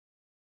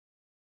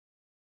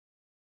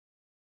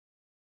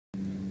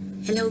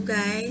Hello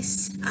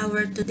guys,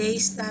 our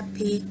today's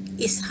topic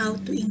is how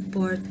to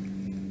import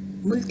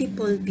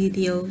multiple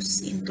videos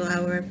into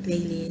our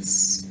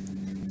playlist.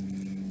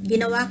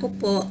 Ginawa ko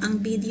po ang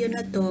video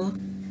na to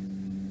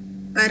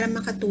para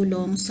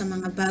makatulong sa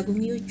mga bagong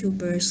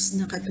YouTubers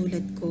na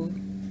katulad ko.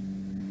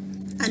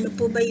 Ano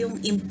po ba yung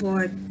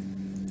import?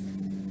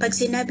 Pag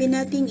sinabi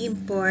nating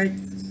import,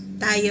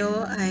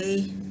 tayo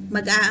ay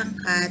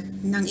mag-aangkat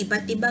ng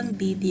iba't ibang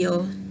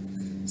video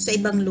sa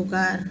ibang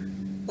lugar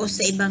o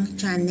sa ibang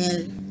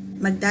channel.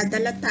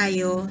 Magdadala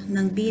tayo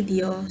ng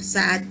video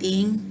sa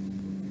ating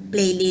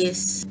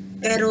playlist.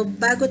 Pero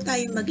bago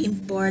tayo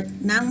mag-import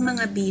ng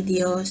mga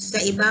video sa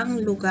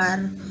ibang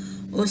lugar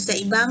o sa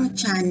ibang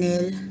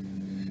channel,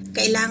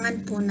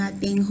 kailangan po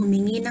nating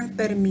humingi ng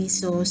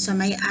permiso sa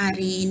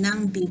may-ari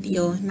ng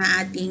video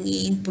na ating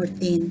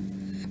i-importin.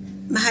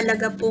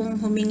 Mahalaga pong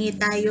humingi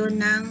tayo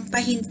ng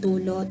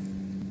pahintulot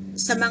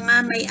sa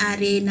mga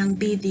may-ari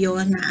ng video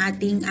na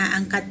ating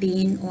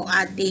aangkatin o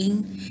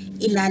ating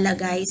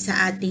ilalagay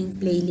sa ating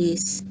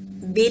playlist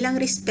bilang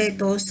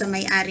respeto sa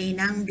may-ari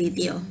ng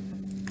video.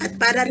 At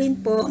para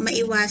rin po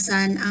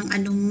maiwasan ang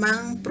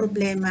anumang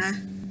problema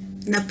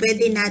na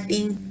pwede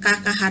nating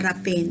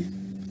kakaharapin.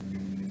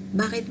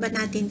 Bakit ba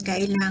natin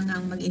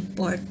kailangang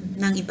mag-import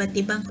ng iba't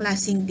ibang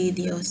klaseng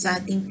video sa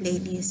ating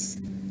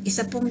playlist?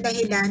 Isa pong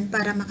dahilan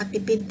para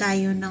makatipid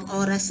tayo ng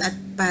oras at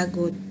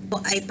pagod o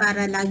ay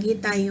para lagi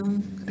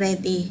tayong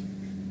ready.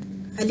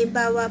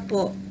 Halimbawa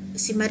po,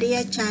 si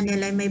Maria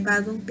Channel ay may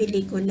bagong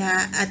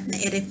pelikula at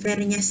na-refer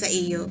niya sa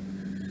iyo.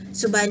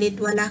 Subalit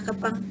wala ka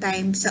pang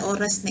time sa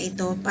oras na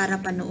ito para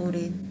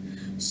panoorin.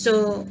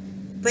 So,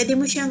 pwede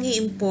mo siyang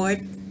i-import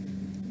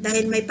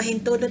dahil may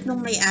pahintulot ng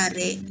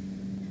may-ari.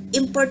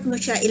 Import mo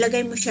siya,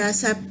 ilagay mo siya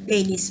sa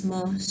playlist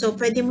mo. So,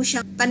 pwede mo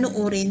siyang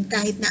panoorin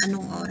kahit na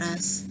anong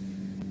oras.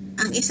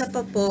 Ang isa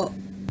pa po,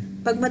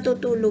 pag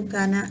matutulog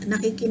ka na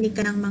nakikinig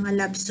ka ng mga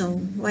love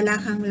song, wala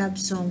kang love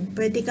song,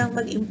 pwede kang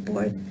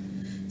mag-import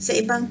sa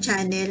ibang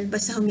channel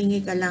basta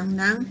humingi ka lang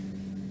ng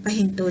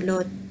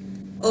pahintulot.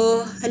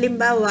 O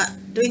halimbawa,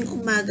 tuwing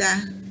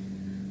umaga,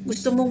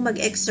 gusto mong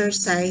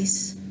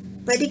mag-exercise,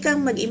 pwede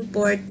kang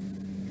mag-import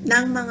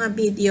ng mga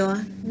video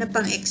na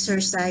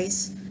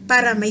pang-exercise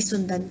para may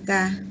sundan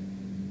ka.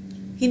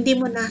 Hindi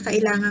mo na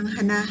kailangang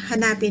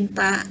hanapin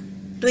pa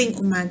tuwing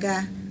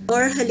umaga.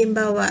 Or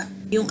halimbawa,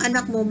 yung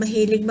anak mo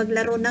mahilig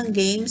maglaro ng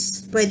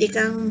games, pwede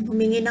kang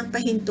humingi ng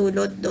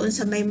pahintulot doon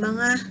sa may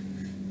mga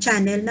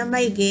channel na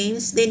may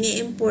games, then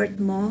i-import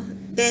mo,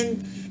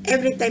 then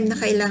every time na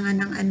kailangan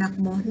ng anak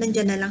mo,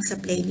 nandyan na lang sa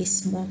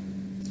playlist mo.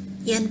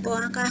 Yan po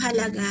ang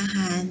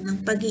kahalagahan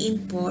ng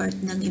pag-i-import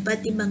ng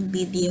iba't ibang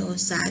video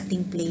sa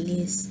ating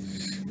playlist.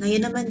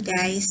 Ngayon naman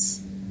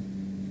guys,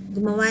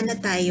 gumawa na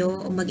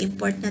tayo o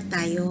mag-import na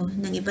tayo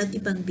ng iba't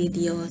ibang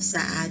video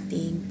sa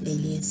ating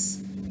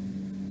playlist.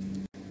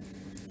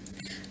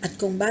 At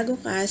kung bago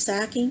ka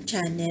sa aking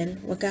channel,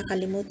 huwag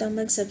kakalimutang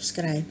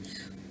mag-subscribe.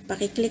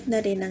 Pakiclick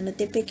na rin ang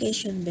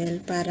notification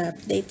bell para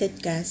updated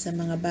ka sa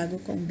mga bago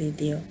kong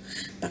video.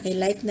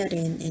 Pakilike na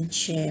rin and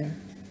share.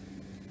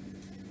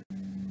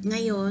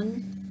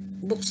 Ngayon,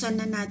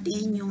 buksan na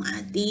natin yung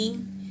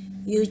ating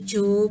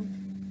YouTube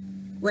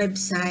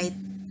website.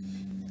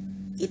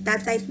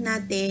 Itatype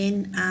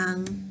natin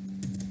ang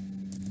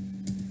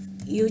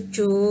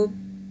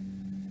youtube.com.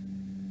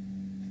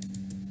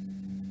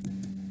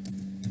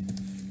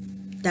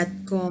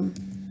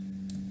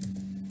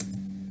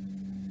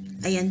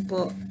 Ayan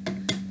po.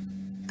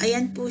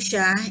 Ayan po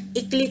siya.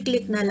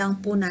 I-click-click na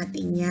lang po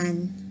natin yan.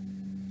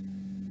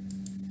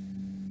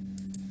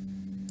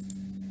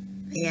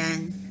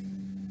 Ayan.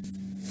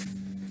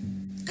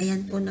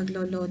 Ayan po,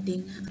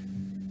 naglo-loading.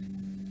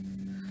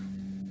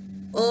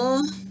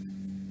 O,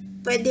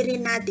 pwede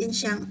rin natin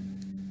siyang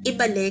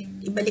ibalik.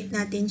 Ibalik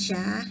natin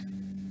siya.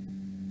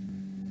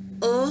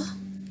 O,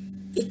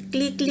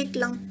 i-click-click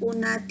lang po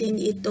natin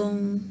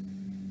itong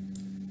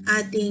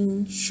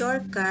ating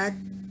shortcut.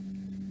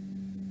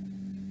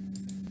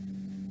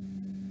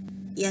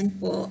 Yan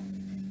po,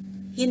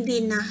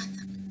 hindi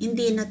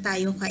na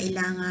tayo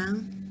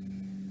kailangang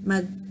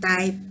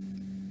mag-type.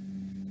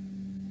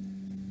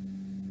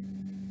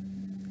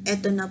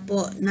 Eto na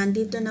po,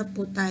 nandito na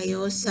po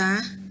tayo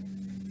sa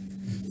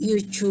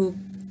YouTube.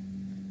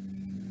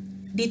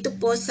 Dito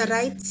po sa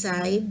right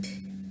side,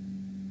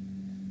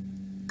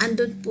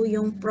 andun po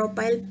yung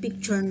profile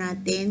picture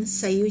natin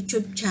sa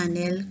YouTube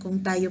channel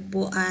kung tayo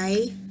po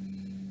ay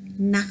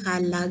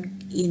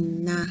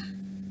naka-login na.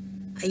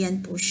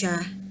 Ayan po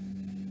siya.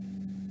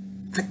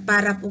 At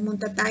para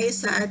pumunta tayo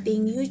sa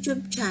ating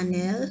YouTube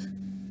channel,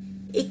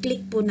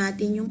 i-click po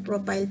natin yung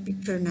profile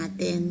picture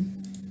natin.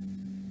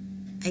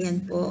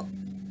 Ayan po.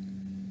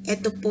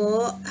 Ito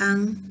po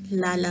ang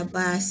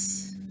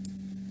lalabas.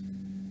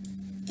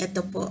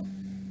 Ito po.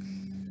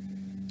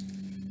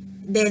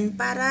 Then,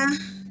 para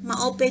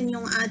ma-open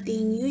yung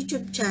ating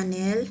YouTube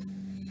channel,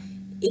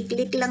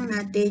 i-click lang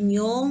natin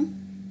yung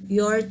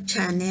Your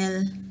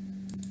Channel.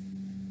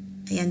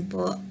 Ayan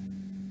po.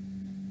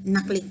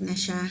 Na-click na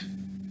siya.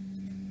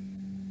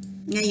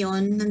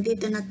 Ngayon,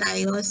 nandito na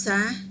tayo sa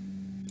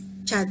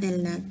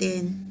channel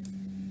natin.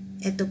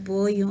 Ito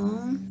po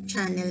yung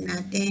channel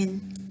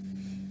natin.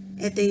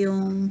 Ito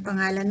yung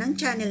pangalan ng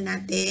channel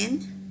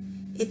natin.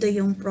 Ito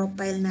yung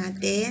profile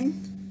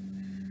natin.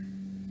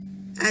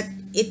 At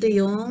ito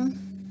yung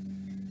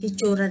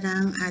itsura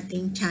ng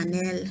ating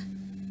channel.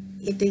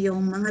 Ito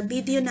yung mga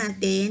video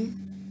natin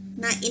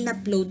na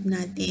in-upload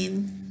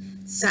natin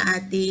sa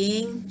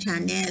ating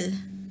channel.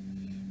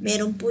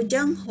 Meron po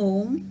dyang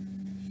home.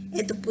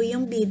 Ito po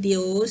yung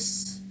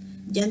videos.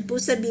 Diyan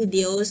po sa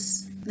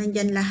videos,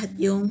 nandyan lahat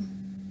yung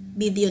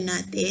video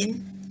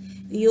natin.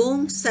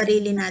 Yung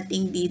sarili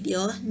nating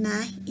video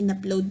na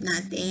in-upload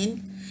natin.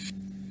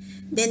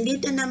 Then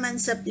dito naman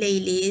sa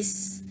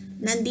playlist,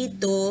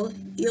 nandito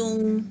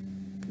yung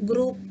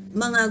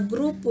mga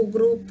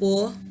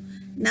grupo-grupo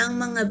ng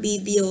mga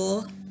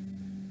video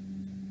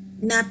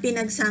na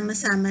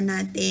pinagsama-sama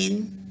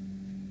natin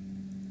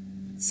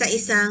sa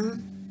isang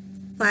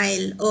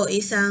file o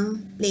isang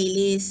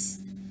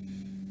playlist.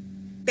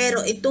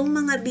 Pero itong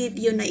mga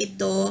video na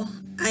ito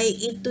ay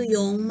ito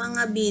yung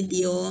mga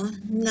video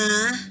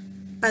na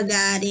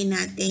pag-aari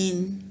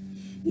natin,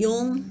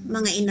 yung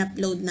mga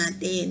in-upload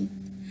natin.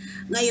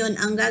 Ngayon,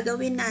 ang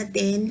gagawin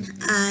natin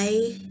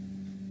ay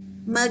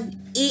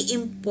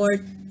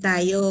mag-i-import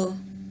tayo.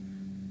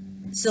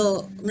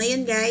 So,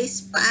 ngayon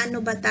guys,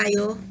 paano ba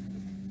tayo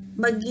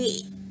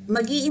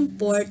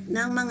mag-i-import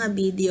ng mga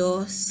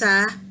video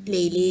sa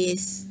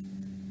playlist?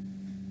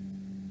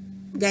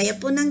 Gaya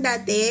po ng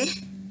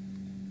dati,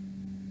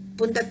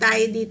 punta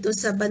tayo dito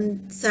sa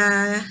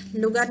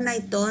lugar na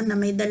ito na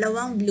may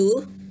dalawang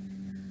blue.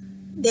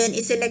 Then,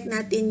 iselect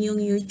natin yung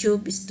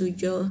YouTube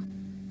Studio.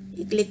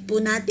 I-click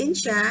po natin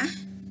siya.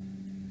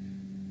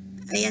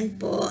 Ayan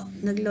po,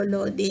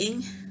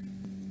 naglo-loading.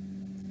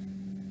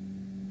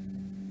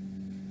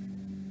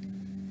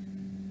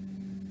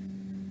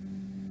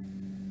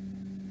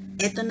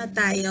 Eto na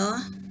tayo.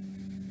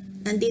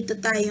 Nandito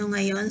tayo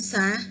ngayon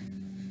sa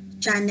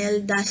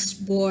channel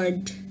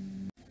dashboard.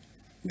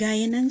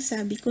 Gaya ng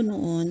sabi ko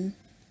noon,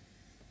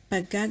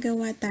 pag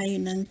gagawa tayo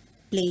ng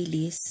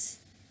playlist,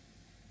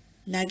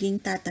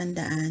 laging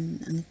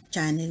tatandaan ang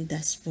channel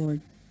dashboard.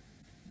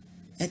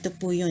 Ito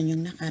po yun,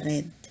 yung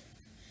naka-red.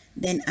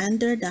 Then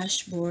under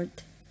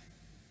dashboard,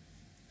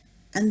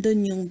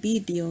 andun yung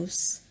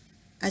videos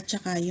at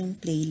saka yung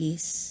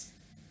playlist.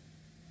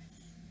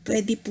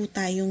 Pwede po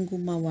tayong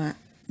gumawa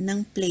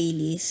ng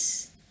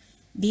playlist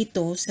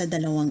dito sa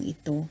dalawang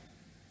ito.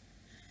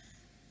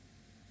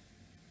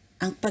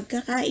 Ang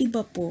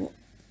pagkakaiba po,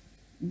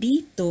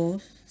 dito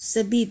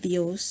sa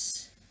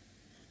videos,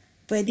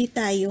 pwede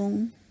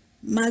tayong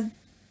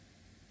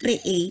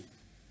mag-create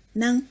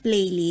ng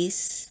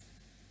playlist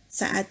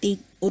sa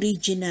ating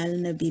original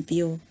na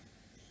video.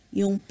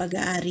 Yung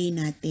pag-aari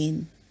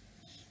natin.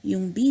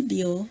 Yung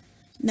video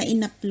na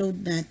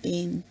in-upload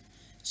natin.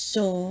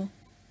 So,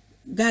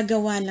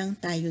 gagawa lang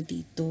tayo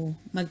dito.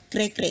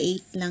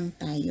 Mag-create lang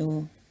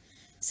tayo.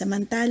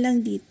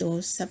 Samantalang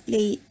dito sa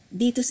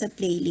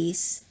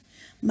playlist,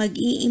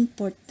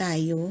 mag-i-import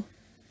tayo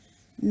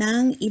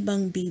ng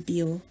ibang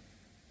video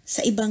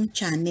sa ibang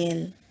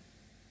channel.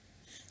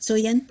 So,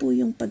 yan po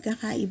yung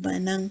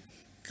pagkakaiba ng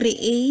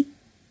create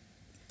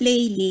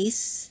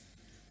playlist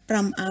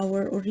from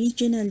our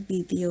original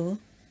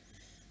video.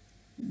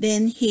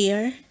 Then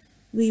here,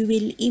 we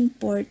will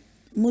import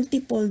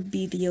multiple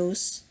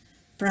videos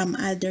from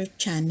other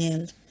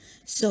channel.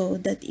 So,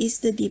 that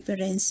is the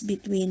difference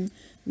between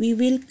we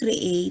will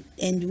create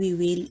and we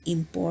will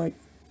import.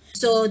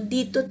 So,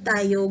 dito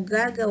tayo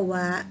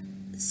gagawa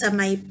sa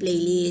my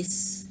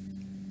playlist.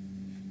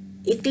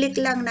 I-click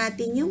lang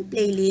natin yung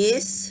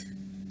playlist.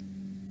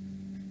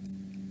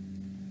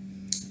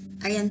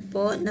 Ayan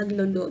po,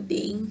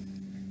 naglo-loading.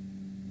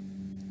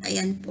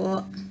 Ayan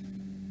po.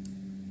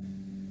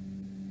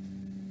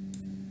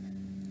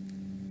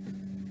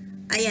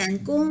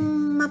 Ayan, kung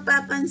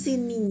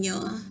mapapansin ninyo,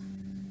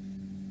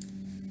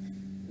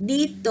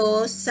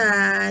 dito sa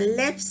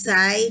left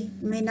side,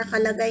 may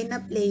nakalagay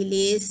na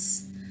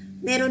playlist.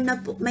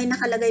 May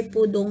nakalagay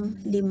po dong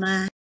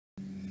 5.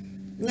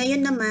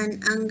 Ngayon naman,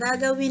 ang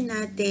gagawin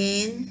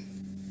natin,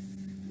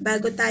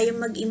 bago tayo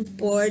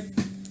mag-import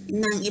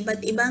ng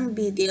iba't ibang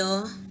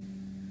video,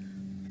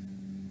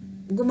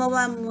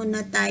 gumawa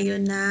muna tayo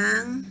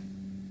ng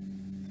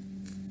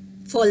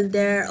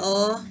folder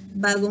o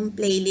bagong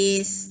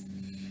playlist.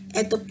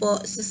 Ito po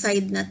sa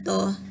side na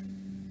to.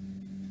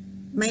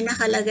 May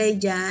nakalagay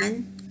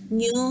dyan,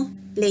 new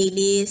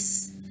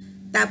playlist.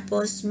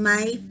 Tapos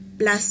may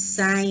plus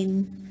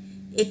sign.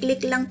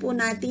 I-click lang po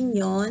natin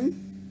yon.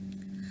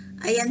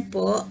 Ayan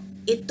po,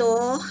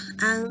 ito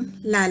ang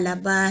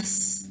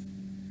lalabas.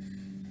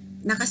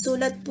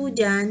 Nakasulat po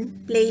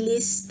dyan,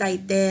 playlist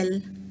title.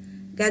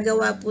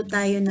 Gagawa po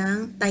tayo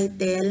ng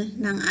title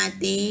ng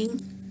ating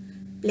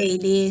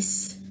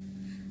playlist.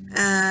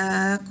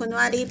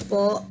 Kunwari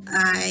po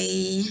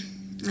ay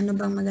ano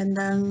bang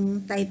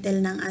magandang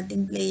title ng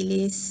ating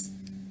playlist.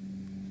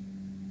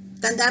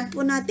 Tandaan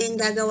po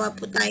natin, gagawa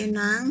po tayo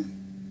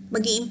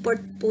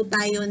mag-i-import po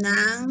tayo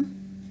ng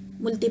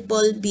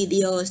multiple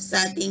videos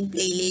sa ating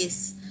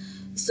playlist.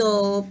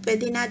 So,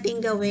 pwede natin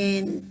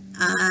gawin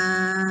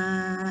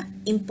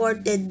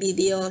imported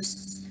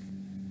videos.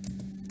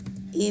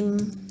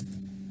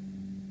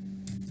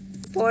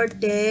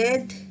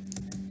 Imported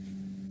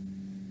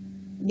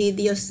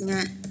videos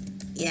nga.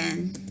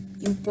 Yan.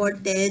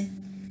 Imported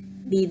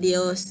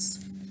videos.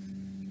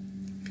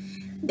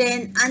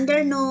 Then,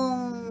 under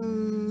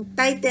nung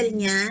title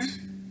niya,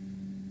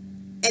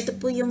 ito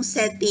po yung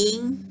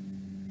setting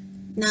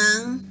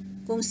ng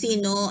kung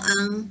sino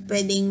ang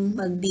pwedeng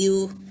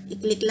mag-view.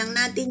 I-click lang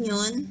natin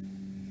yon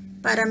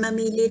para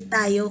mamili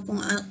tayo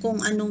kung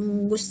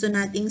anong gusto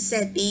nating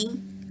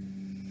setting.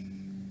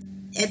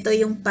 Ito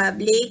yung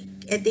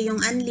public, ito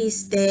yung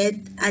unlisted,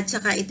 at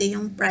saka ito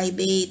yung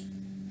private.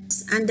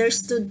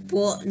 Understood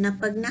po na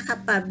pag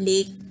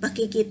naka-public,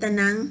 makikita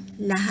ng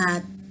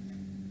lahat.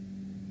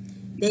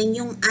 Then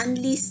yung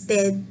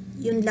unlisted,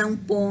 yun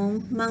lang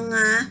pong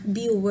mga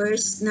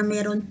viewers na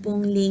meron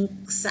pong link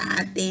sa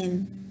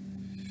atin.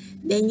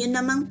 Then yun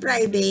namang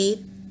private,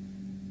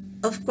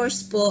 of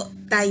course po,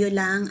 tayo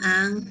lang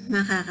ang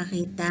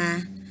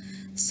makakakita.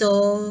 So,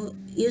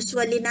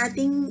 usually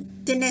nating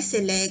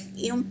tineselect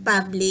yung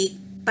public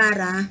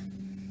para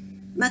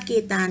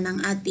makita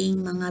ng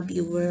ating mga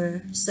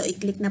viewer. So,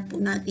 i-click na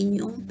po natin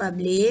yung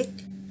public.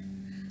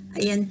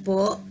 Ayan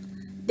po.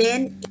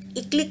 Then,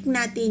 i-click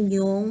natin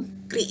yung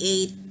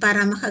create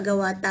para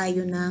makagawa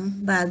tayo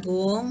ng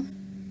bagong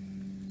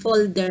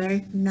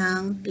folder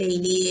ng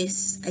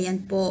playlist.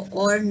 Ayan po,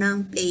 or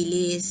ng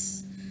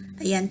playlist.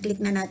 Ayan, click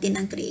na natin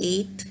ang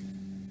create.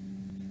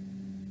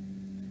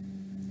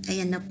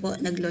 Ayan na po,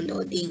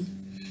 naglo-loading.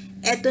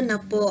 Eto na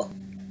po.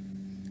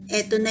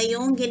 Eto na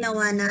yung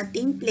ginawa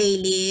nating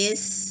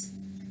playlist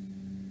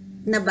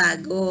na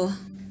bago.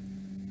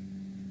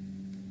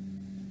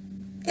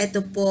 Eto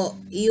po,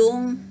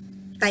 yung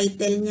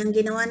title niyang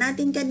ginawa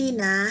natin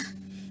kanina,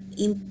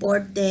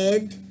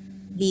 imported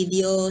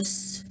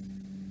videos.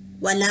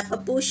 Wala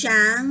pa po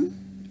siyang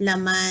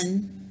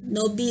laman.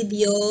 No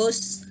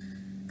videos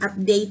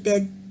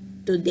updated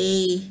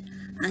today.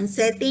 Ang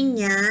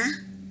setting niya,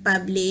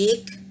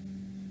 public.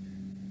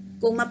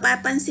 Kung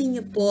mapapansin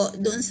niyo po,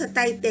 doon sa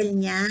title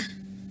niya,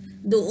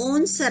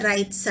 doon sa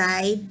right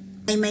side,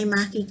 ay may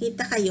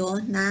makikita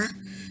kayo na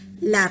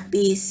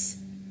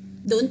lapis.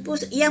 Doon po,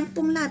 yan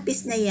pong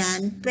lapis na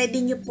yan, pwede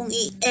niyo pong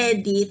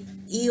i-edit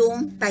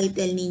yung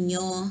title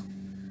ninyo.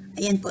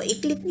 Ayan po,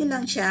 i-click niyo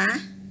lang siya.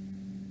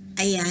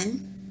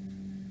 Ayan.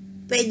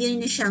 Pwede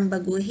niyo siyang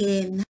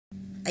baguhin.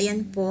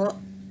 Ayan po.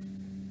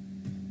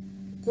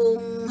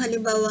 Kung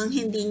halimbawa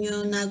hindi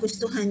niyo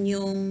nagustuhan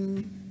yung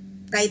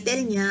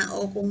title niya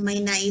o kung may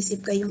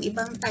naisip kayong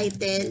ibang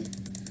title,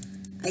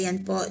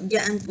 ayan po,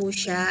 diyan po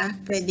siya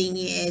pwedeng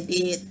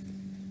i-edit.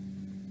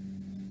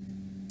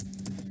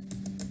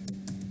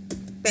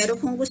 Pero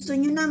kung gusto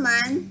niyo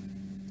naman,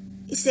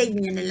 i-save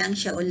niyo na lang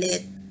siya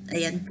ulit.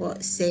 Ayan po,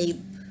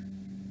 save.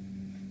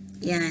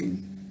 Yan.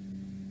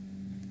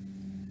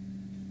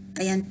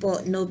 Ayan po,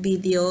 no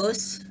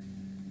videos.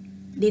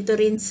 Dito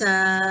rin sa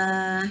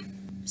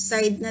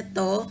side na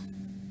to,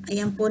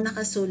 ayan po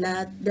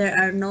nakasulat, there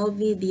are no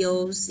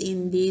videos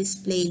in this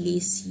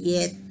playlist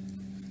yet.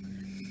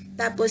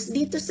 Tapos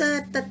dito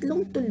sa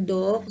tatlong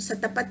tuldok, sa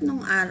tapat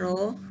ng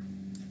arrow,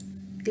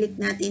 click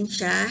natin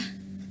siya.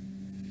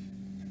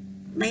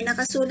 May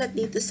nakasulat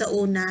dito sa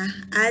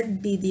una, add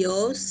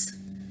videos,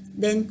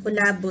 then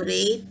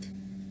collaborate,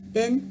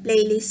 then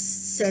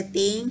playlist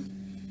setting,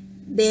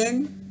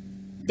 then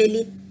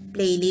delete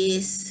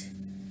playlist.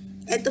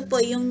 Ito po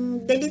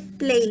yung delete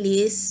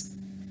playlist,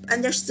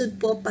 understood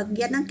po, pag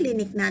yan ang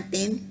clinic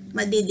natin,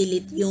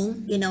 madidelete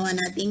yung ginawa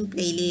nating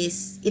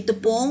playlist. Ito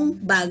pong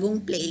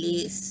bagong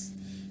playlist.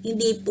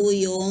 Hindi po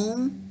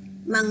yung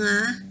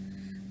mga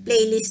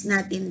playlist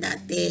natin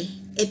dati.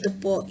 Ito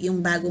po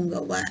yung bagong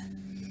gawa.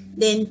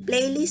 Then,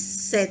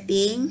 playlist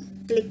setting,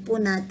 click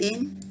po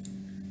natin.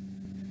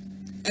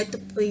 Ito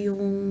po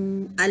yung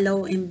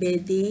allow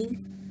embedding.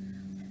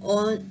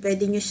 On,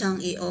 pwede nyo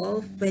siyang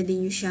i-off, pwede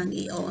nyo siyang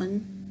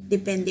i-on.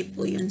 Depende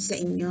po yun sa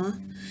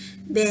inyo.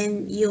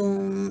 Then,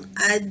 yung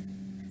add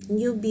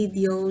new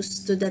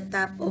videos to the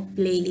top of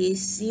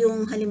playlist.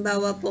 Yung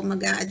halimbawa po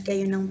mag-a-add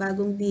kayo ng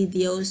bagong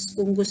videos,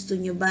 kung gusto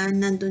nyo ba,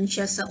 nandun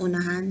siya sa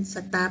unahan,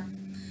 sa top.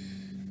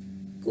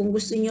 Kung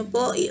gusto nyo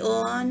po,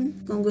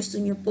 i-on. Kung gusto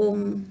nyo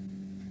pong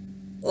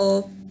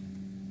off,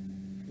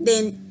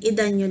 then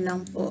i-done nyo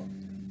lang po.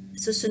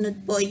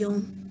 Susunod po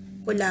yung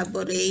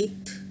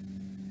collaborate.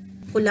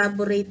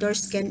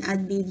 Collaborators can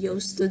add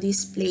videos to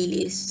this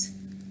playlist.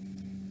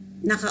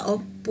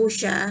 Naka-off po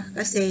siya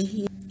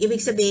kasi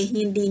ibig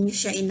sabihin hindi nyo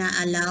siya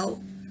ina-allow.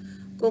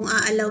 Kung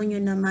a-allow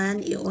nyo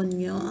naman, i-on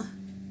nyo.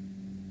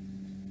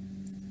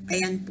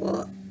 Ayan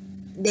po.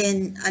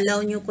 Then,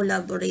 allow nyo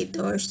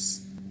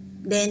collaborators.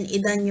 Then,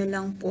 i-done nyo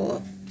lang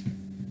po.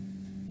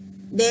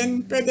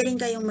 Then, pwede rin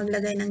kayong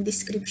maglagay ng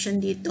description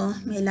dito.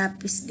 May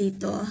lapis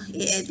dito.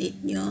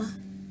 I-edit nyo.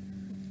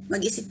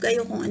 Mag-isip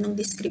kayo kung anong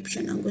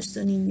description ang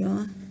gusto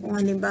ninyo. Kung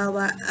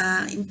halimbawa,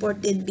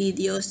 imported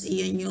videos,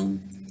 iyon yung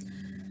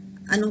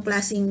anong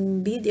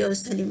klaseng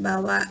videos.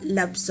 Halimbawa,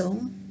 love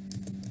song.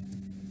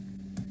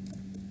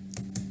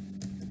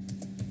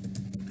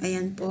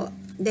 Ayan po.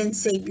 Then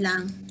save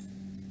lang.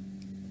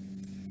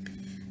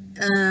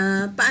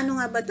 Paano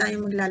nga ba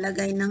tayo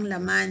maglalagay ng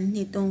laman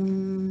nitong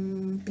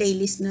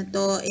playlist na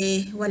to?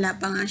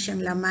 Wala pa nga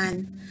siyang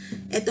laman.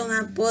 Ito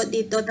nga po,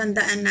 dito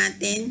tandaan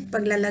natin,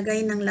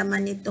 paglalagay ng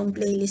laman nitong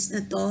playlist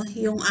na to,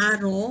 yung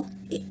arrow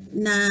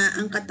na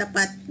ang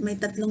katapat may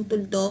 3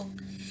 tuldok,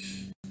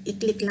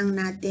 i-click lang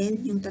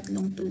natin yung 3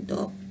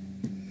 tuldok.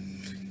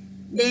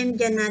 Then,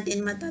 dyan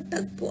natin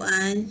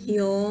matatagpuan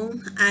yung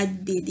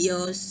add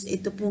videos.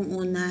 Ito pong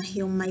una,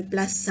 yung may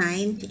plus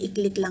sign.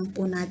 I-click lang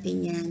po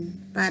natin yan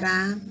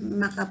para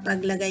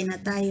makapaglagay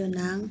na tayo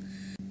ng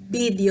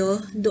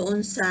video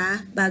doon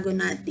sa bago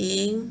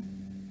nating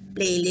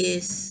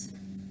playlist.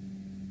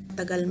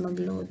 Tagal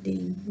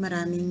mag-loading.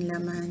 Maraming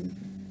laman.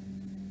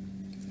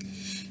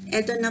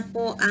 Ito na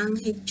po ang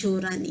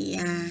hitsura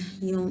niya.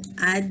 Yung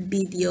add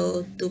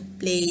video to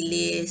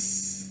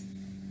playlist.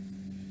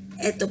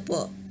 Ito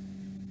po.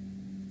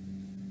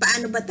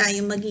 Paano ba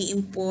tayo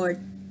mag-i-import?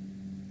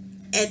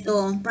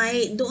 Ito,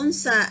 may doon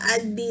sa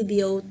add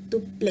video to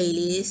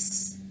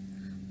playlist,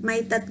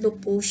 may 3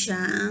 po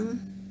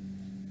siyang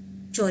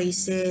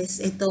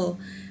choices. Ito,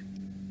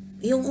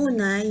 yung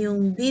una,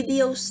 yung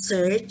video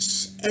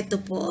search, ito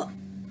po,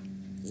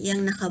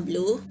 yung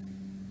naka-blue.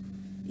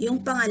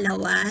 Yung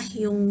pangalawa,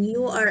 yung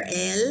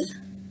URL.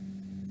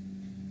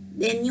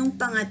 Then, yung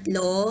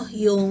pangatlo,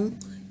 yung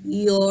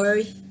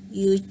your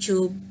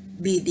YouTube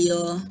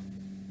video.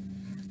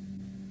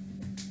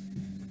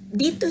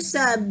 Dito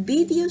sa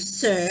video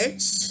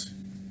search,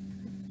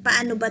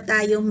 paano ba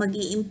tayo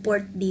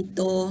mag-i-import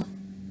dito?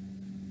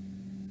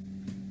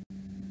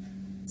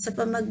 Sa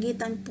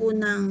pamagitan po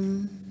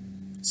ng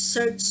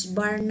search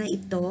bar na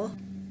ito,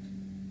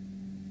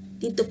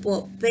 dito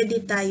po,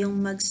 pwede tayong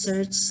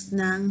mag-search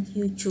ng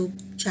YouTube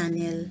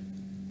channel.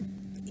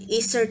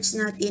 I-search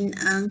natin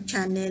ang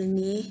channel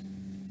ni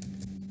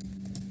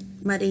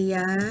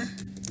Maria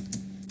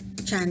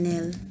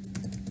Channel.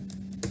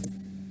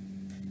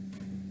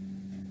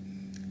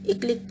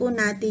 I-click po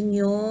natin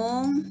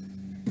yung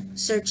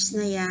search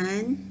na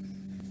yan.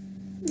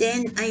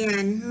 Then,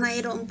 ayan,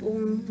 mayroon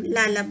pong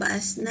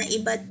lalabas na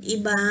iba't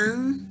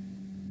ibang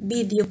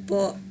video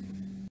po.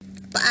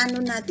 Paano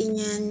natin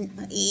yan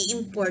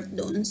i-import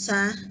doon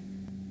sa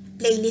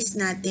playlist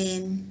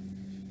natin?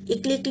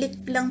 I-click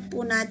lang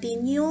po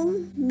natin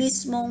yung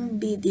mismong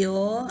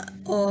video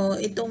o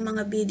itong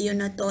mga video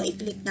na to,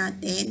 i-click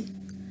natin.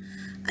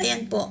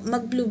 Ayan po,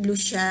 mag-blue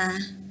siya.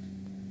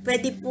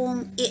 Pwede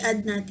pong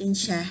i-add natin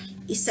siya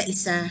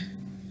isa-isa.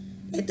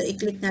 Ito,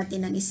 i-click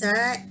natin ang isa,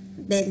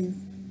 then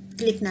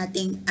click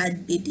natin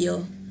add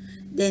video.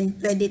 Then,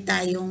 pwede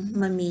tayong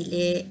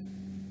mamili.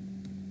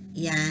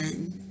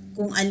 Yan.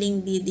 Kung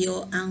aling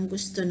video ang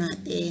gusto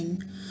natin.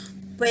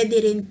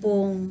 Pwede rin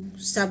pong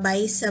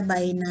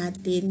sabay-sabay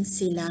natin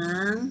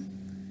silang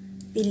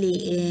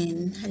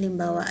piliin.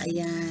 Halimbawa,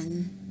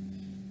 ayan.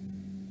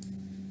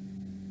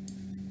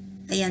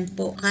 Ayan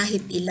po,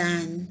 kahit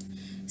ilan.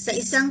 Sa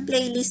isang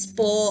playlist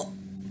po,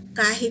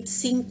 kahit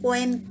 50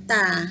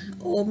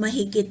 o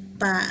mahigit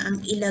pa ang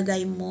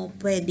ilagay mo,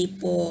 pwede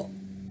po.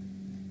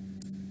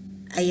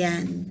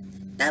 Ayan.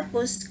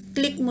 Tapos,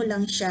 click mo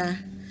lang siya.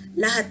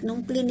 Lahat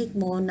nung clinic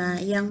mo na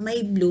yung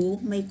may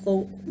blue,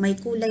 may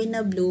kulay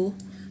na blue,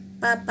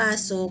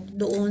 papasok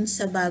doon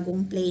sa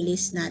bagong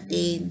playlist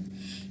natin.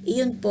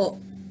 Iyon po,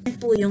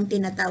 yung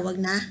tinatawag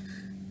na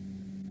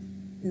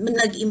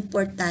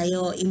nag-import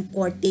tayo,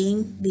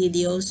 importing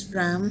videos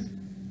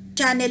from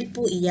channel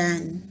po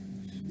iyan.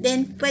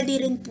 Then,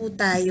 pwede rin po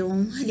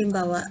tayong,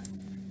 halimbawa,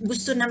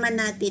 gusto naman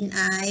natin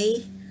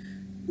ay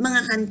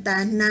mga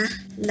kanta na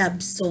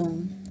love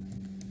song.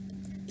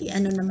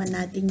 I-ano naman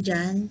natin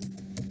dyan.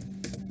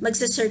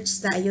 Magsa-search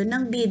tayo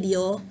ng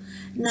video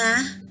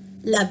na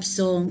love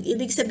song.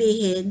 Ibig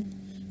sabihin,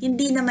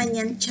 hindi naman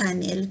yan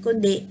channel,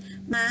 kundi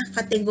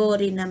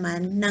ma-category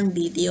naman ng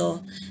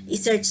video.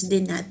 I-search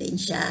din natin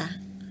siya.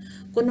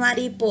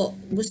 Kunwari po,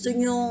 gusto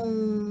nyong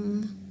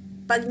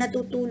pag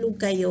natutulog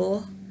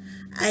kayo,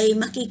 ay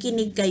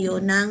makikinig kayo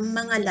ng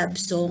mga love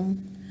song.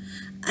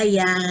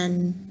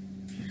 Ayan.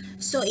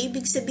 So,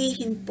 ibig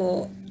sabihin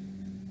po,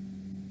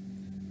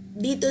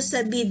 dito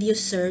sa video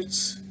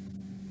search,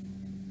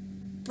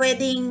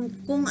 pwedeng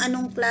kung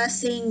anong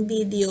klaseng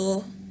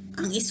video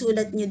ang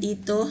isulat nyo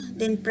dito,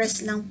 then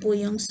press lang po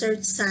yung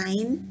search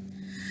sign.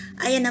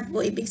 Ayan na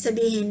po, ibig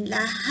sabihin,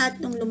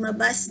 lahat ng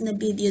lumabas na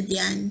video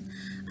diyan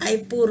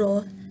ay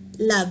puro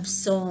love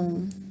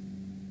song.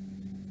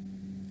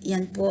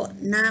 Yan po,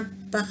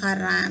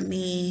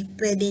 napakarami.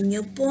 Pwede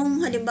nyo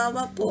pong,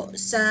 halimbawa po,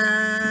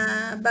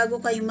 bago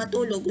kayo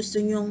matulog,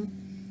 gusto nyong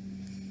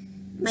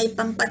may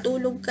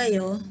pampatulog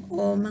kayo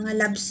o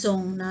mga love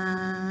song na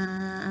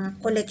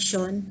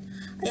collection.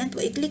 Ayan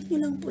po, i-click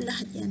nyo lang po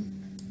lahat yan.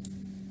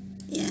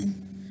 Yan.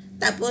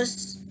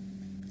 Tapos,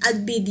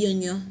 add video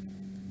nyo.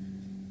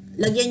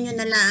 Lagyan nyo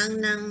na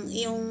lang ng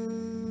yung,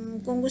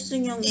 kung gusto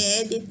nyo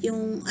i-edit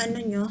yung ano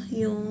nyo,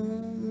 yung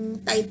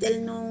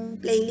title nung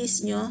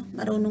playlist nyo,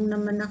 marunong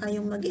naman na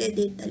kayong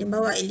mag-edit.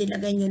 Halimbawa,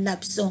 ilagay nyo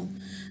love song.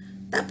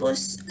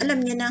 Tapos, alam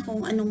niya na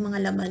kung anong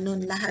mga laman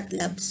nun, lahat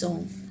love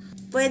song.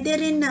 Pwede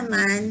rin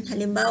naman,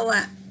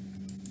 halimbawa,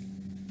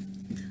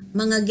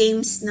 mga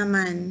games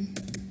naman.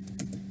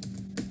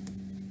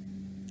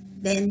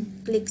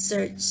 Then, click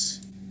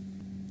search.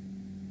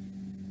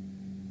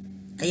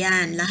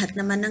 Ayan, lahat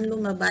naman ng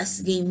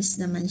lumabas, games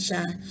naman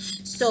siya.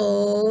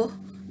 So,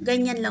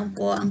 ganyan lang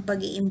po ang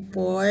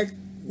pag-i-import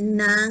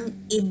ng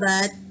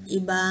iba't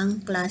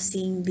ibang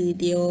klaseng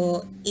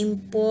video.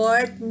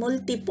 Import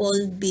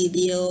multiple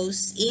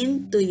videos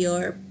into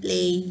your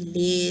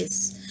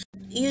playlist.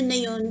 Yun na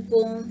yun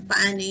kung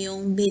paano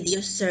yung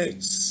video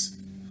search.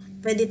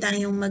 Pwede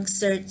tayong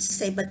mag-search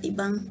sa iba't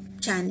ibang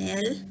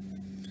channel.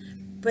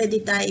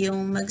 Pwede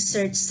tayong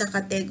mag-search sa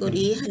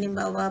category,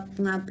 halimbawa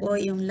nga po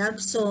yung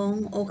love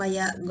song o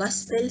kaya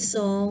gospel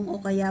song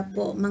o kaya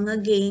po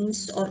mga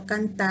games or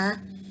kanta.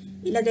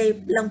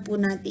 Ilagay lang po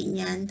natin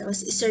yan,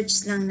 tapos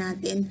i-search lang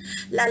natin.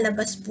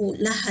 Lalabas po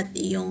lahat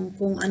yung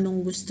kung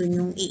anong gusto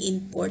nyong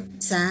i-import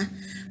sa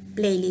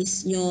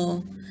playlist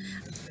nyo.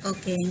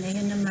 Okay,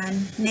 ngayon naman,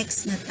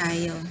 next na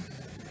tayo.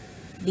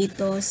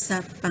 Dito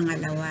sa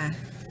pangalawa,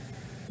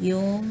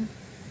 yung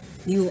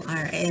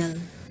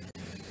URL.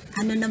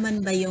 Ano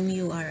naman ba yung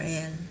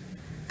URL?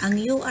 Ang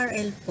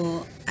URL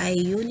po ay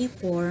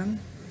Uniform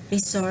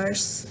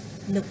Resource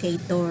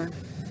Locator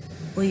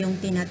o yung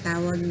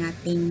tinatawag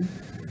nating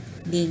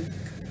link.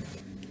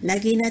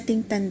 Lagi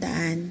nating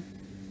tandaan,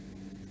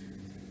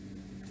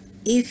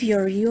 if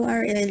your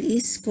URL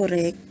is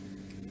correct,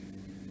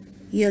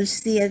 you'll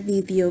see a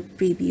video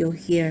preview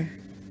here.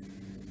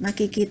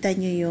 Makikita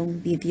nyo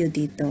yung video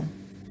dito.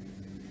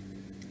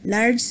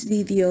 Large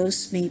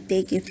videos may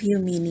take a few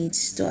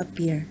minutes to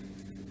appear.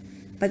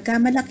 Pagka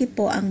malaki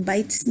po ang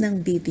bytes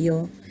ng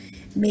video,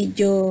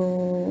 medyo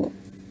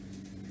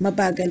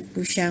mabagal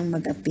po siyang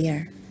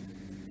mag-appear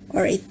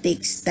or it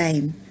takes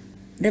time.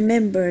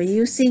 Remember,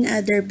 using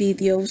other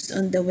videos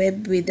on the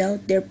web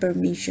without their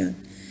permission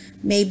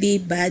may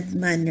be bad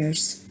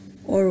manners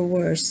or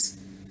worse,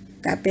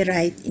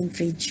 copyright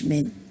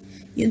infringement.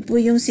 Yun po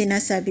yung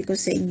sinasabi ko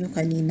sa inyo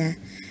kanina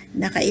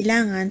na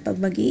kailangan pag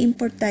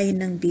mag-i-import tayo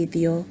ng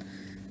video,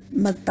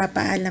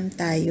 magpapaalam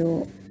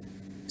tayo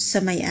sa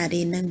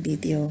may-ari ng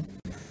video.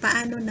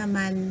 Paano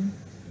naman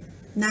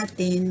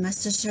natin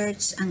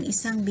mas-search ang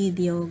isang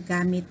video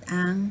gamit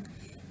ang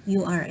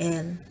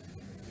URL?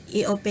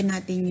 I-open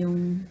natin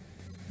yung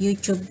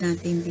YouTube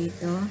natin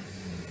dito.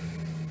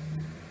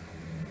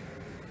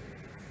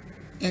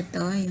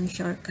 Ito, yung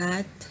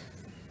shortcut.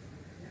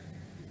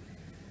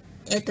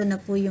 Ito na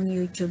po yung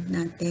YouTube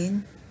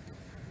natin.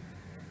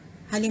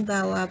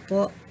 Halimbawa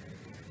po,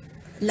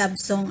 love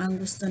song ang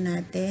gusto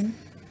natin.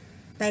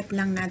 Type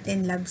lang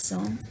natin love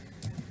song.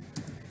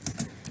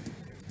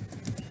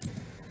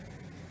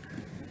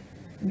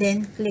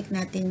 Then, click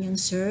natin yung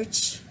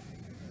search.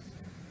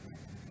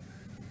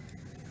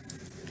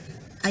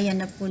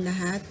 Ayan na po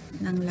lahat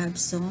ng love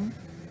song.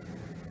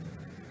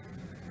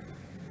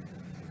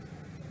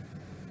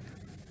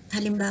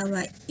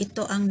 Halimbawa,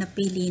 ito ang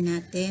napili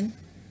natin.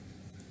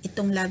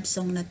 Itong love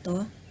song na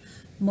to.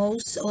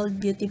 Most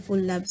old beautiful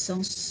love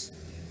songs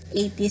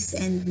 80s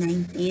and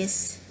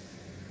 90s.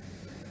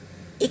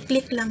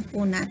 I-click lang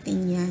po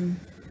natin yan.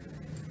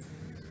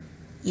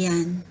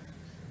 Yan.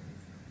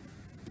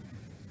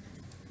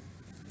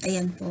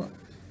 Ayan po.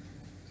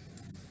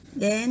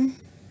 Then,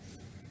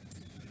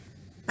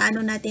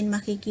 paano natin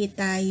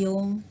makikita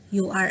yung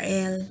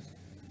URL?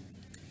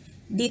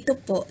 Dito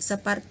po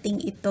sa parting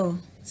ito,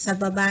 sa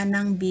baba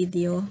ng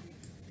video,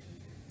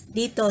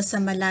 dito sa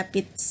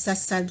malapit sa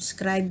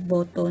subscribe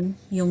button,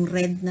 yung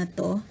red na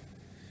to,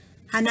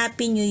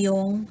 hanapin nyo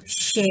yung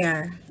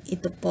share.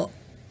 Ito po.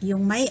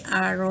 Yung may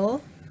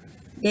arrow,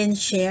 then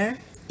share,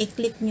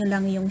 i-click nyo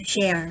lang yung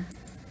share.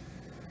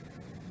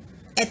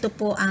 Ito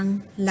po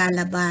ang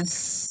lalabas.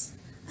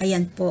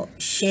 Ayan po,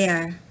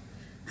 share.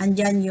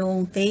 Andyan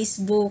yung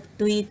Facebook,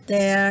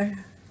 Twitter,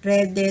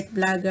 Reddit,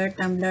 Blogger,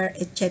 Tumblr,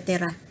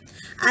 etc.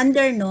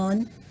 Under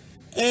nun,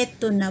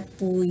 ito na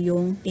po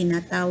yung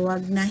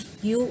tinatawag na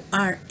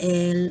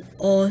URL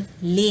o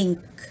link.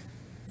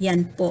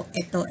 Yan po,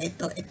 ito.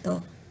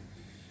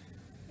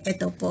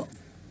 Ito po.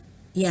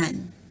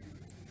 Yan.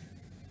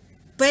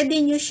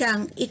 Pwede nyo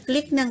siyang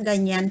i-click ng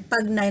ganyan.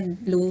 Pag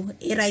nag-blue,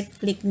 i-right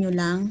click nyo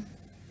lang.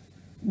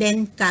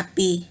 Then,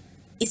 copy.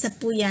 Isa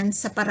po yan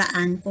sa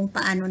paraan kung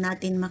paano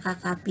natin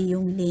makakopy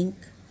yung link.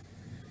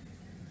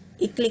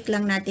 I-click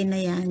lang natin na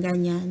yan,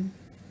 ganyan.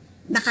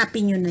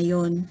 Nakopy nyo na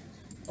yon.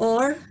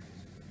 Or,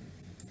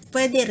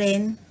 pwede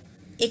rin,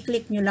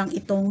 i-click nyo lang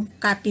itong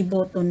copy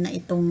button na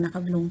itong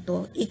nakablong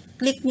to.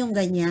 I-click nyo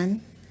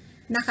ganyan.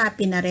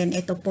 Nakopy na rin.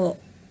 Ito po.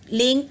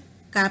 Link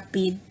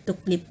copied to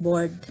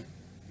clipboard.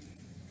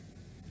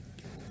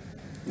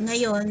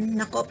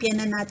 Ngayon, nakopya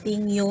na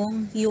natin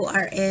yung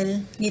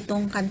URL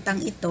nitong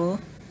kantang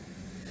ito.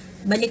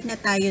 Balik na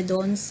tayo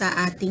doon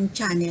sa ating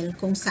channel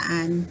kung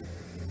saan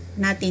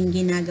natin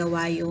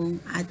ginagawa yung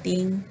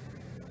ating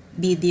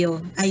video,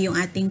 ay yung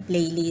ating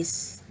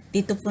playlist.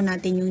 Dito po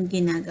natin yung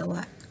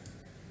ginagawa.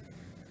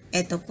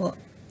 Ito po.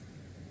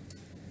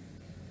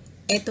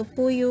 Ito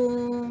po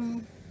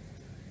yung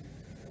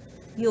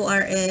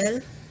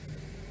URL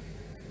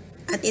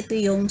at ito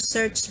yung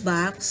search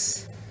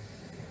box.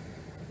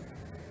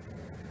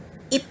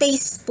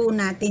 I-paste po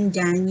natin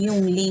dyan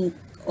yung link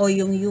o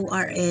yung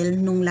URL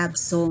nung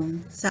love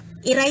song.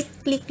 I-right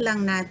click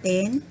lang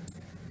natin.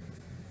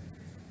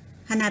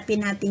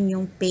 Hanapin natin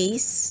yung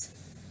paste.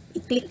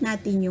 I-click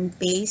natin yung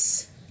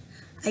paste.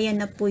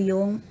 Ayan na po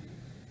yung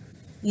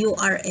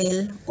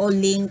URL o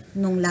link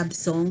nung love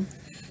song.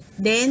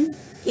 Then,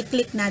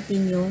 i-click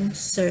natin yung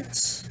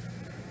search.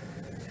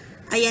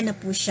 Ayan na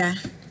po siya.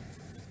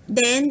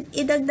 Then,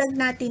 idagdag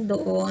natin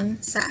doon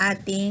sa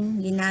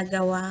ating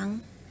ginagawang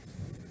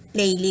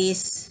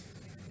playlist.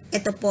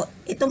 Ito po,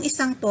 itong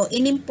isang to,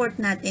 in-import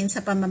natin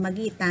sa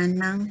pamamagitan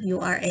ng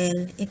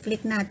URL.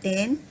 I-click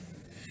natin,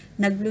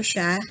 nag-blue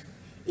siya,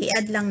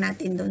 i-add lang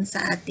natin doon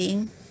sa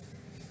ating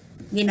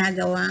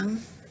ginagawang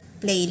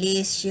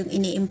playlist, yung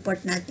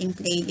ini-import nating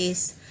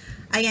playlist.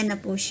 Ayan na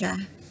po siya.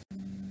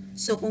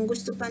 So, kung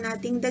gusto pa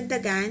nating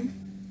dagdagan,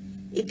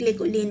 i-click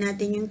uli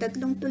natin yung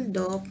tatlong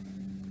tuldok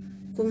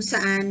kung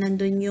saan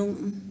nandun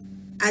yung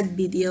add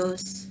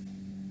videos.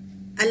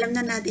 Alam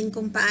na natin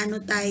kung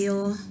paano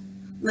tayo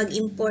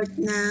mag-import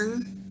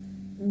ng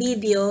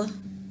video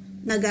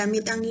na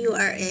gamit ang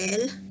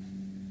URL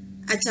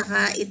at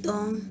saka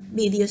itong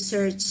video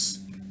search.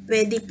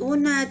 Pwede po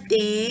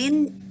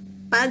natin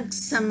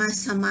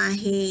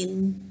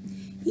pagsama-samahin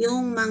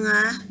yung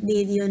mga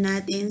video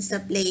natin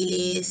sa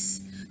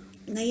playlist.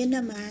 Ngayon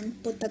naman,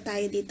 punta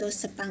tayo dito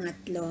sa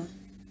pangatlo.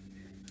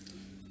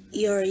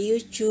 Your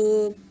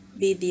YouTube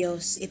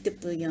videos. Ito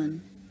po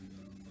yun.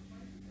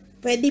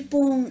 Pwede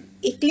pong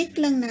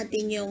i-click lang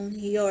natin yung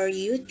your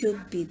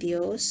YouTube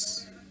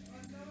videos.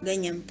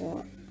 Ganyan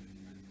po.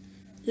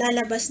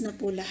 Lalabas na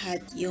po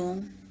lahat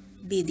yung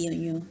video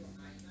nyo.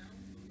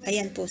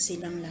 Ayan po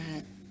silang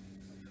lahat.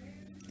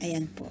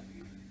 Ayan po.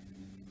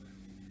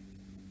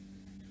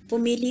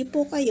 Pumili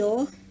po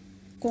kayo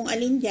kung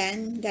alin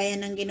dyan, gaya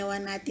ng ginawa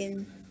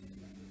natin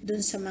dun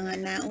sa mga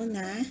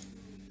nauna.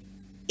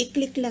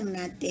 I-click lang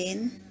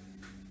natin.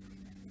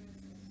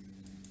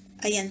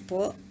 Ayan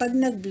po. Pag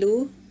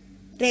nag-blue,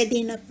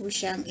 ready na po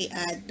siyang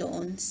i-add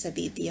doon sa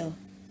video.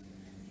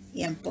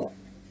 Yan po.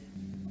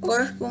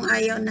 Or kung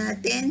ayaw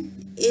natin,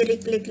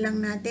 i-click lang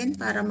natin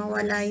para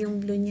mawala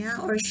yung blue niya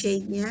or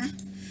shade niya.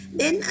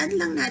 Then, add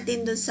lang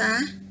natin doon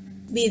sa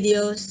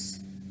videos.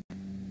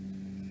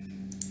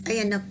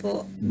 Ayan na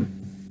po.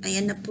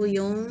 Ayan na po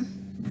yung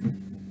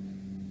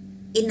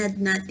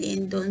in-add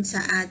natin doon sa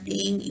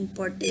ating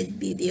imported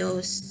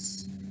videos.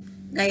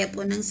 Gaya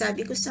po ng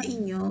sabi ko sa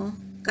inyo,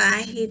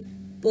 kahit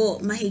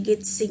po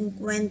mahigit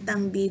 50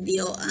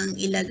 video ang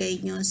ilagay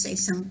nyo sa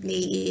isang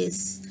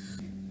playlist.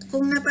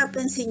 Kung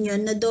napapansin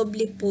nyo,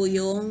 nadoble po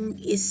yung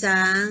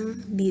isang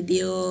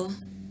video.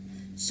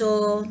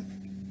 So,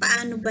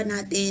 paano ba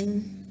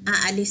natin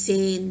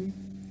aalisin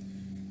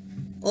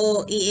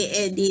o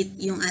i-edit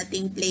yung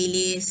ating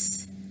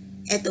playlist?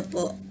 Ito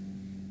po,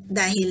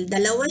 dahil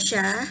dalawa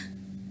siya,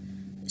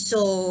 so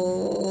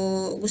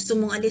gusto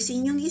mong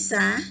alisin yung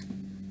isa,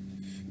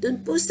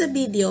 dun po sa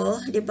video,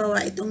 di ba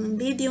itong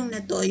video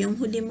na to, yung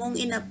huli mong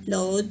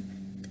in-upload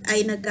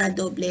ay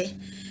nagkadoble.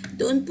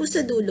 Doon po sa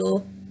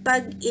dulo,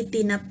 pag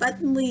itinapat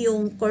mo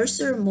yung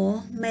cursor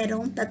mo,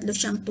 mayroong tatlo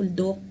siyang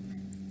tuldok.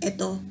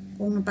 Ito,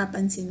 kung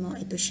mapapansin mo,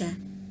 ito siya.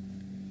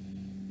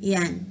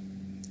 Yan.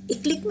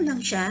 I-click mo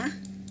lang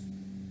siya.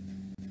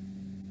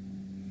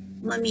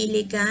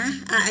 Mamili ka,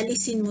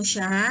 aalisin mo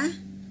siya.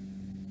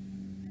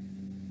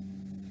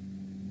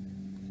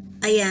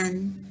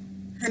 Ayan.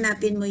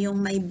 Hanapin mo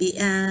yung may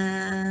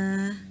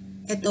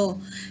ito.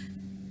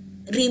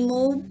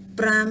 Remove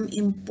from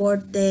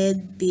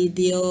imported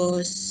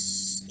videos.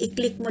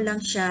 I-click mo lang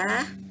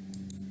siya.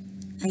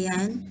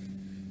 Ayan.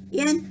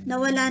 Yan,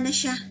 nawala na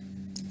siya.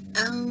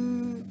 Ang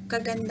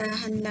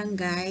kagandahan lang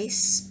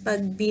guys,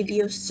 pag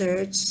video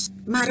search,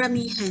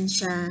 maramihan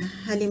siya.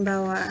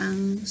 Halimbawa,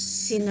 ang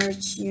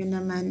sinearch nyo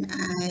naman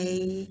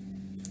ay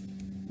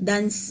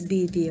dance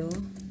video,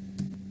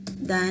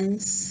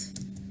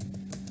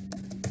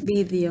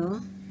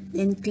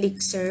 then click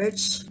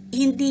search.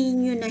 Hindi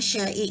nyo na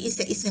siya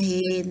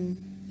iisa-isahin.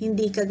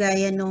 Hindi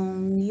kagaya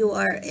nung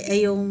URL,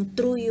 yung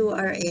true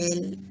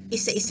URL,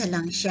 isa-isa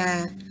lang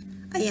siya.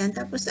 Ayan,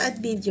 tapos add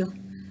video.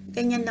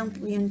 Ganyan lang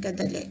po yung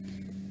kadali.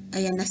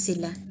 Ayan na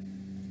sila.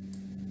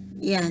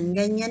 Yan,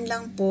 ganyan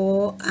lang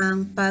po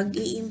ang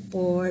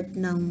pag-i-import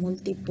ng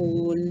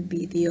multiple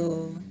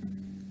video.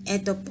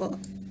 Ito po,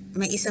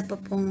 may isa pa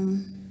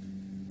pong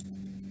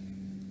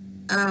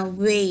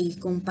way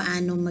kung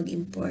paano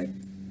mag-import.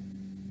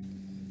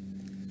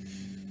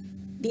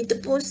 Dito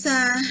po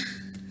sa,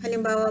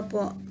 halimbawa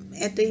po,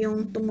 ito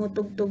yung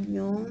tumutugtog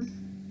yung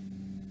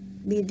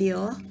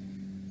video.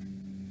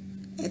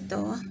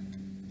 Ito.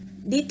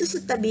 Dito sa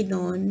tabi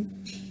nun,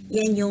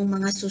 yan yung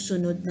mga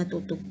susunod na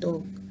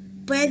tutugtog.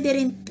 Pwede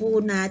rin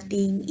po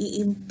nating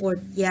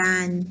i-import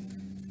yan.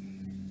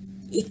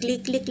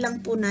 I-click-click lang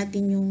po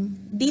natin yung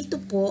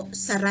dito po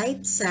sa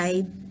right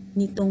side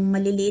nitong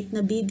maliliit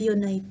na video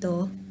na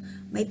ito.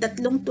 may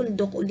tatlong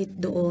tuldok ulit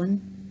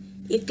doon.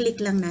 I-click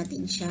lang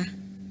natin siya.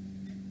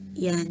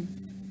 Yan.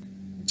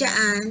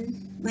 Diyan,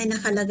 may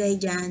nakalagay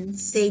dyan,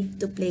 save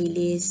to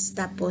playlist,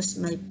 tapos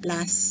may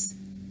plus.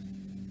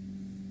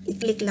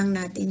 I-click lang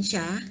natin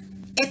siya.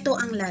 Ito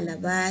ang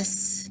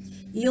lalabas.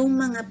 Yung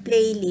mga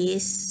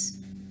playlist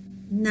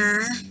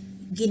na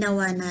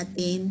ginawa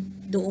natin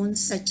doon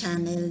sa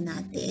channel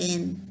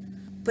natin.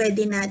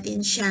 Pwede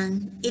natin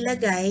siyang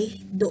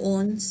ilagay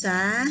doon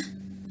sa,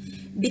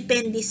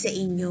 depende sa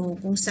inyo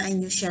kung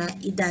saan nyo siya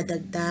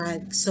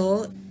idadagdag.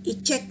 So,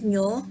 i-check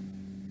nyo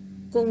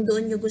kung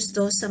doon nyo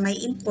gusto sa may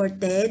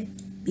imported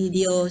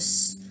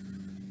videos.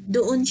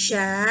 Doon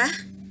siya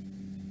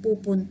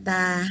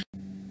pupunta.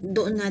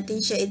 Doon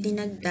natin siya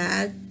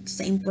idinagdag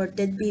sa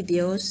imported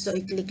videos. So,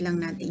 i-click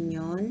lang natin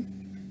yon.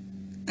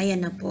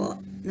 Ayan na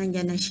po.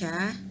 Nandyan na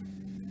siya.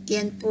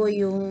 Yan po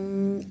yung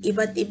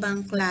iba't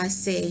ibang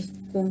klase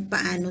kung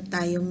paano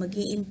tayo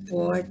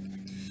mag-i-import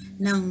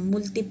ng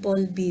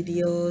multiple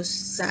videos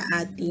sa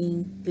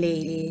ating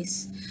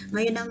playlist.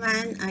 Ngayon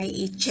naman ay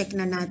i-check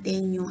na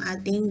natin yung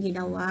ating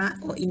ginawa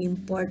o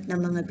in-import na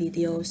mga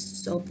videos.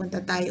 So, punta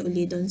tayo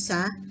ulit doon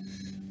sa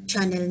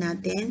channel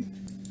natin.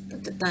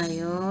 Punta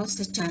tayo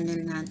sa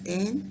channel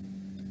natin.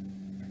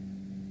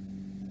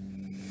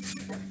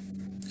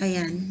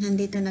 Ayan,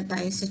 nandito na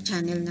tayo sa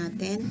channel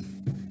natin.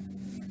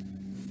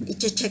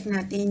 I-check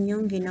natin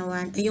yung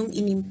ginawa, yung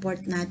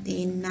in-import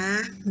natin na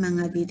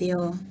mga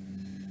video.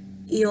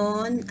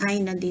 Iyon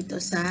ay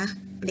nandito sa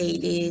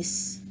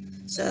playlist.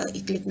 So,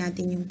 i-click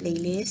natin yung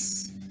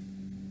playlist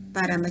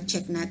para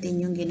ma-check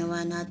natin yung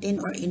ginawa natin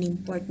or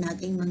in-import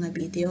nating mga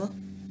video.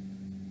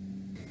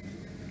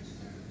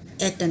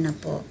 Ito na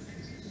po.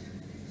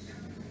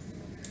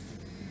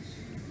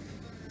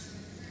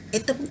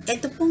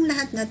 Ito pong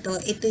lahat na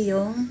to, ito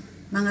yung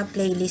mga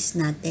playlist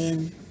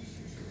natin.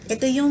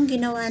 Ito yung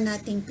ginawa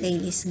nating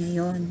playlist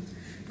ngayon.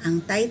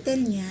 Ang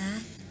title niya,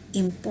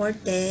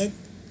 Imported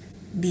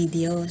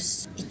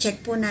Videos.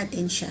 I-check po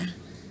natin siya.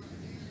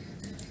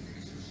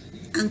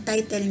 Ang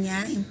title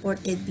niya,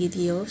 Imported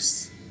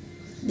Videos.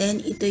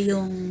 Then, ito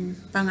yung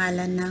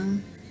pangalan ng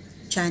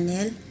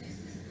channel.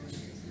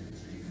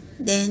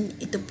 Then,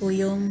 ito po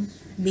yung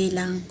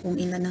bilang kung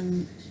ilan ang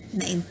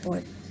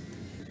na-import.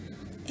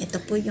 Ito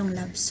po yung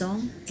love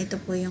song. Ito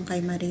po yung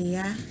kay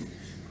Maria.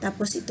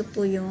 Tapos, ito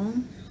po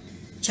yung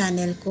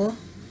channel ko.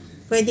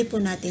 Pwede po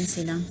natin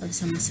silang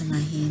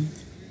pagsamasamahin.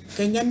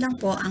 Ganyan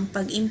lang po ang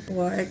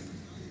pag-import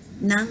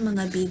ng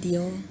mga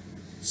video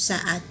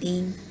sa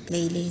ating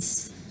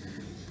playlist.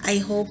 I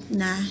hope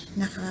na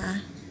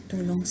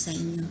nakatulong sa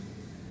inyo.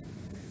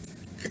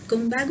 At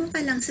kung bago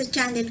ka lang sa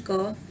channel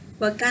ko,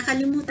 huwag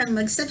kakalimutang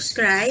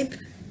mag-subscribe,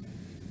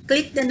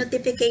 click the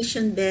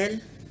notification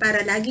bell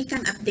para lagi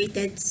kang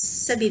updated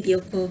sa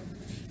video ko.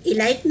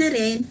 I-like na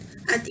rin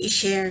at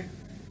i-share.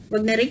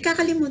 Huwag na rin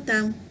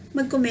kakalimutang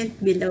mag-comment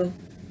below.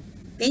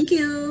 Thank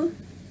you!